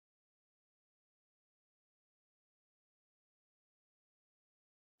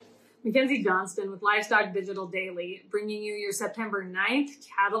Mackenzie Johnston with Livestock Digital Daily, bringing you your September 9th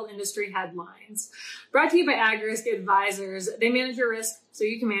cattle industry headlines. Brought to you by AgRisk Advisors. They manage your risk so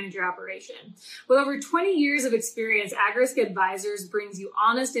you can manage your operation. With over 20 years of experience, AgRisk Advisors brings you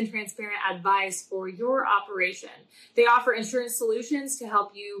honest and transparent advice for your operation. They offer insurance solutions to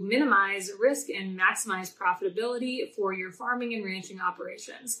help you minimize risk and maximize profitability for your farming and ranching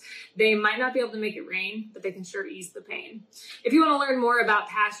operations. They might not be able to make it rain, but they can sure ease the pain. If you want to learn more about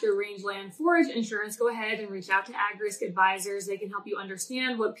pasture, rangeland, forage insurance, go ahead and reach out to AgRisk Advisors. They can help you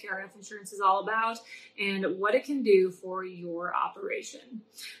understand what PRF insurance is all about and what it can do for your operation.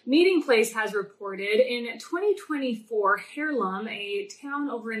 Meeting Place has reported in 2024, Haarlem, a town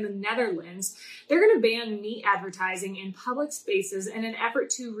over in the Netherlands, they're going to ban meat advertising in public spaces in an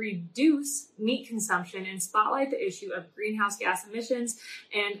effort to reduce meat consumption and spotlight the issue of greenhouse gas emissions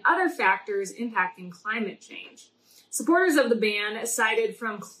and other factors impacting climate change. Supporters of the ban cited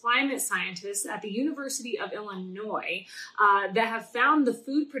from climate scientists at the University of Illinois that have found the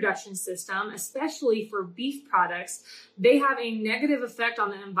food production system, especially for beef products, they have a negative effect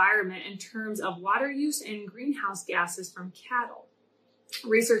on the environment in terms of water use and greenhouse gases from cattle.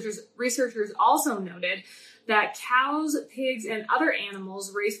 Researchers also noted that cows, pigs, and other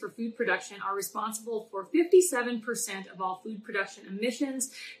animals raised for food production are responsible for 57% of all food production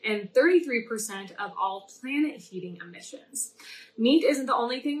emissions and 33% of all planet heating emissions. Meat isn't the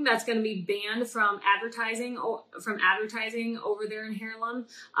only thing that's going to be banned from advertising over there in Haarlem.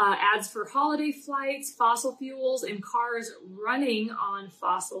 Ads for holiday flights, fossil fuels, and cars running on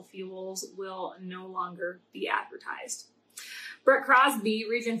fossil fuels will no longer be advertised. Brett Crosby,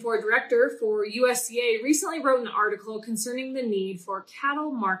 Region 4 Director for USDA, recently wrote an article concerning the need for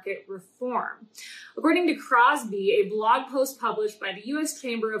cattle market reform. According to Crosby, a blog post published by the U.S.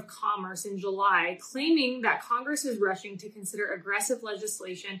 Chamber of Commerce in July claiming that Congress is rushing to consider aggressive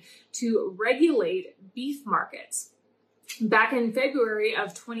legislation to regulate beef markets. Back in February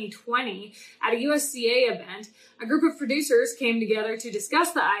of 2020, at a USDA event, a group of producers came together to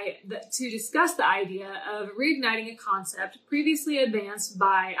discuss the idea of reigniting a concept previously advanced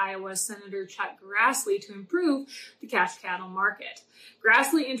by Iowa Senator Chuck Grassley to improve the cash cattle market.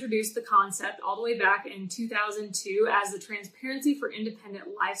 Grassley introduced the concept all the way back in 2002 as the Transparency for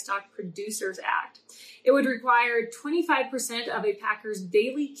Independent Livestock Producers Act. It would require 25% of a packer's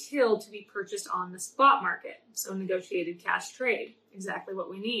daily kill to be purchased on the spot market, so negotiated cash trade, exactly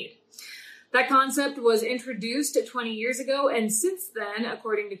what we need. That concept was introduced 20 years ago, and since then,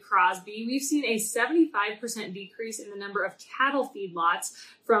 according to Crosby, we've seen a 75% decrease in the number of cattle feedlots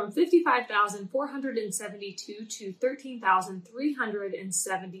from 55,472 to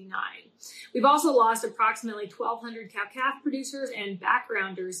 13,379. We've also lost approximately 1,200 cow-calf producers and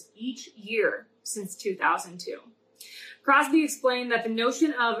backgrounders each year since 2002. Crosby explained that the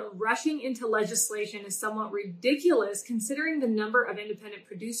notion of rushing into legislation is somewhat ridiculous considering the number of independent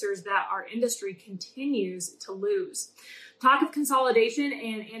producers that our industry continues to lose. Talk of consolidation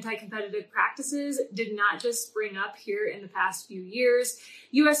and anti-competitive practices did not just spring up here in the past few years.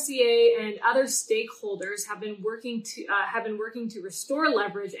 USDA and other stakeholders have been working to restore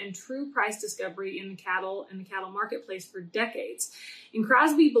leverage and true price discovery in the cattle marketplace for decades. And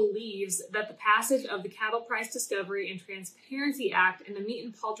Crosby believes that the passage of the Cattle Price Discovery and Transparency Act and the Meat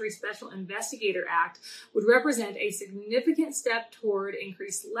and Poultry Special Investigator Act would represent a significant step toward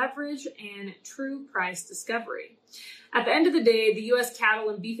increased leverage and true price discovery. At the end of the day, the U.S. cattle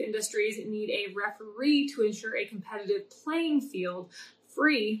and beef industries need a referee to ensure a competitive playing field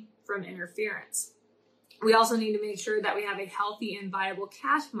free from interference. We also need to make sure that we have a healthy and viable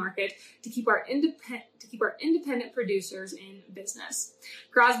cash market to keep our independent producers in business.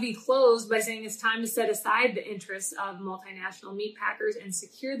 Crosby closed by saying it's time to set aside the interests of multinational meat packers and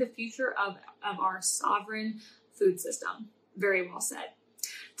secure the future of our sovereign food system. Very well said.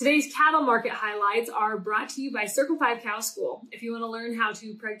 Today's cattle market highlights are brought to you by Circle 5 Cow School. If you want to learn how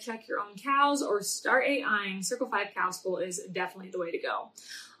to preg check your own cows or start AIing, Circle 5 Cow School is definitely the way to go.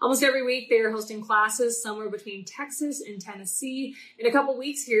 Almost every week, they are hosting classes somewhere between Texas and Tennessee. In a couple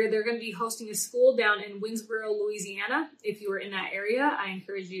weeks here, they're going to be hosting a school down in Winsboro, Louisiana. If you are in that area, I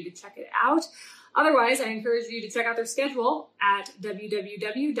encourage you to check it out. Otherwise, I encourage you to check out their schedule at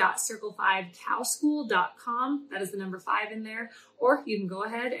www.circle5cowschool.com. That is the number 5 in there. Or you can go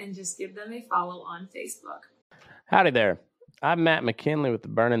ahead and just give them a follow on Facebook. Howdy there. I'm Matt McKinley with the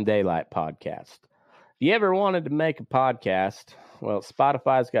Burning Daylight podcast. If you ever wanted to make a podcast, well,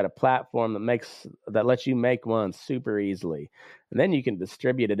 Spotify's got a platform that lets you make one super easily. And then you can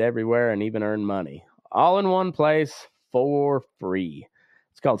distribute it everywhere and even earn money. All in one place for free.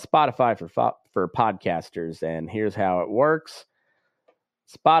 It's called Spotify for podcasters, and here's how it works.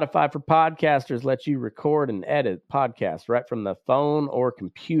 Spotify for Podcasters lets you record and edit podcasts right from the phone or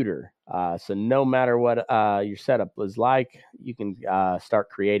computer. So no matter what your setup is like, you can start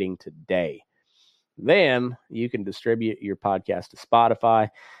creating today. Then you can distribute your podcast to Spotify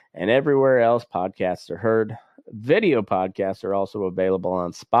and everywhere else podcasts are heard. Video podcasts are also available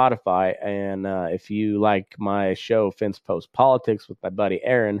on Spotify. And if you like my show, Fence Post Politics, with my buddy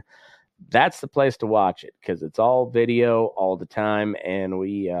Aaron, that's the place to watch it because it's all video all the time. And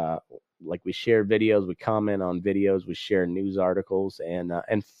we share videos, we comment on videos, we share news articles and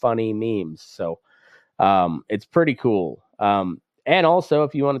funny memes. So it's pretty cool. And also,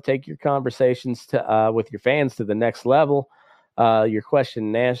 if you want to take your conversations with your fans to the next level, your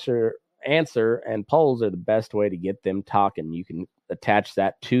question and answer and polls are the best way to get them talking. You can attach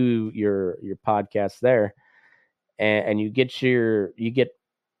that to your podcast there, and you get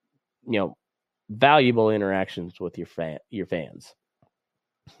valuable interactions with your fans.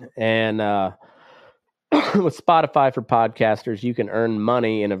 And with Spotify for Podcasters, you can earn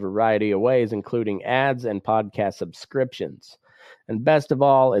money in a variety of ways, including ads and podcast subscriptions. And best of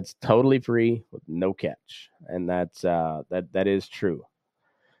all, it's totally free with no catch. And that's that is true.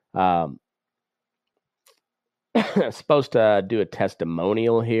 Supposed to do a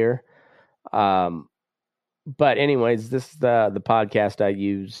testimonial here. But anyways, this is the podcast I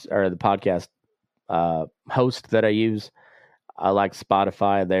use, or the podcast host that I use. I like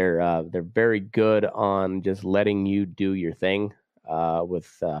Spotify. They're very good on just letting you do your thing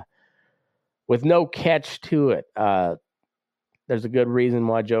with no catch to it. There's a good reason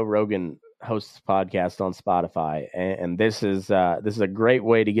why Joe Rogan hosts podcasts on Spotify, and this is a great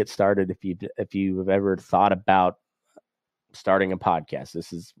way to get started if you've ever thought about starting a podcast.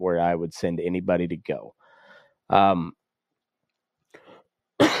 This is where I would send anybody to go.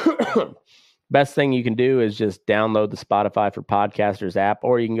 Best thing you can do is just download the Spotify for Podcasters app,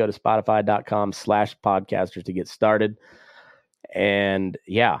 or you can go to spotify.com/podcasters to get started. And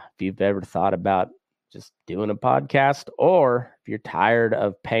yeah, if you've ever thought about just doing a podcast, or if you're tired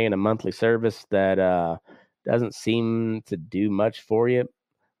of paying a monthly service that doesn't seem to do much for you,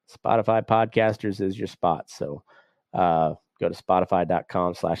 Spotify Podcasters is your spot. So go to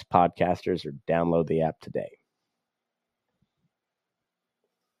spotify.com/podcasters or download the app today.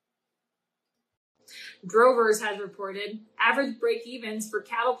 Drovers has reported average break-evens for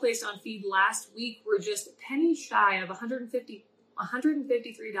cattle placed on feed last week were just pennies shy of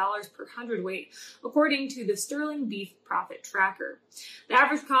 $153 per hundredweight, according to the Sterling Beef Profit Tracker. The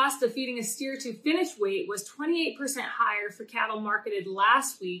average cost of feeding a steer to finished weight was 28% higher for cattle marketed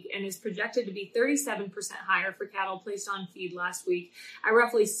last week and is projected to be 37% higher for cattle placed on feed last week at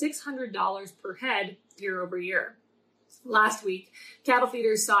roughly $600 per head year over year. Last week, cattle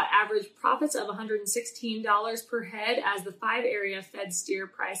feeders saw average profits of $116 per head as the 5-area fed steer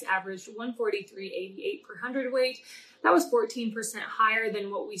price averaged $143.88 per hundredweight. That was 14% higher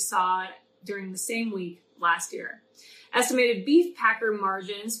than what we saw during the same week last year. Estimated beef packer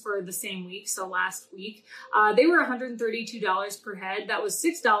margins for the same week, so last week, they were $132 per head. That was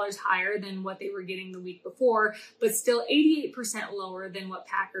 $6 higher than what they were getting the week before, but still 88% lower than what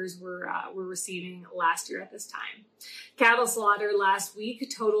packers were receiving last year at this time. Cattle slaughter last week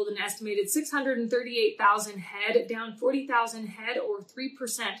totaled an estimated 638,000 head, down 40,000 head or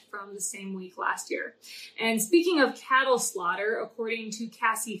 3% from the same week last year. And speaking of cattle slaughter, according to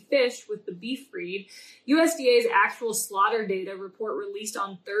Cassie Fish with the Beef Breed, USDA's actual slaughter data report released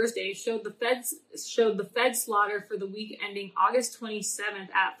on Thursday showed the fed slaughter for the week ending August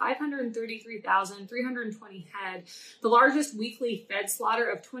 27th at 533,320 head, the largest weekly fed slaughter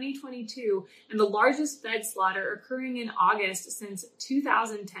of 2022 and the largest fed slaughter occurring in August since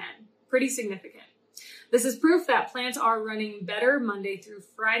 2010. Pretty significant. This is proof that plants are running better Monday through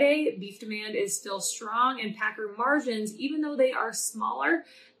Friday. Beef demand is still strong, and packer margins, even though they are smaller,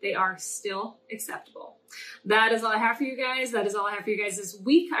 they are still acceptable. That is all I have for you guys. That is all I have for you guys this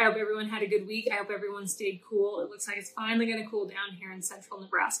week. I hope everyone had a good week. I hope everyone stayed cool. It looks like it's finally going to cool down here in central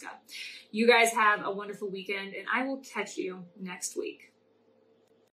Nebraska. You guys have a wonderful weekend, and I will catch you next week.